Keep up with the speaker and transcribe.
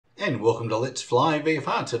And welcome to Let's Fly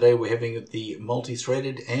VFR. Today we're having the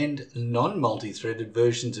multi-threaded and non-multi-threaded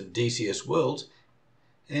versions of DCS Worlds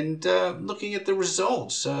and looking at the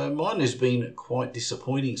results. Mine has been quite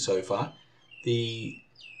disappointing so far. The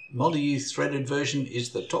multi-threaded version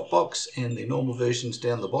is the top box and the normal version's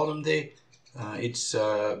down the bottom there. It's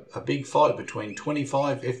a big fight between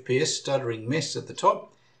 25 FPS stuttering mess at the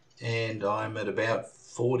top, and I'm at about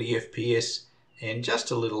 40 FPS and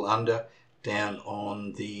just a little under down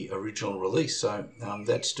on the original release. So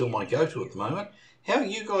that's still my go-to at the moment. How are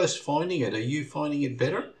you guys finding it? Are you finding it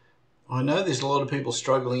better? I know there's a lot of people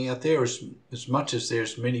struggling out there, as much as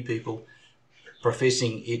there's many people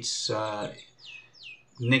professing its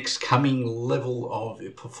next coming level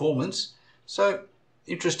of performance. So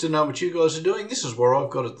interested to know what you guys are doing. This is where I've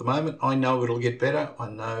got at the moment. I know it'll get better. I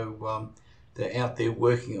know they're out there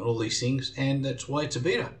working on all these things, and that's why it's a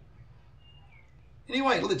beta.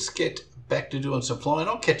 Anyway, let's get back to doing some flying.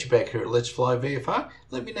 I'll catch you back here at Let's Fly VFR.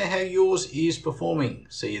 Let me know how yours is performing.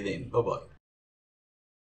 See you then. Bye-bye.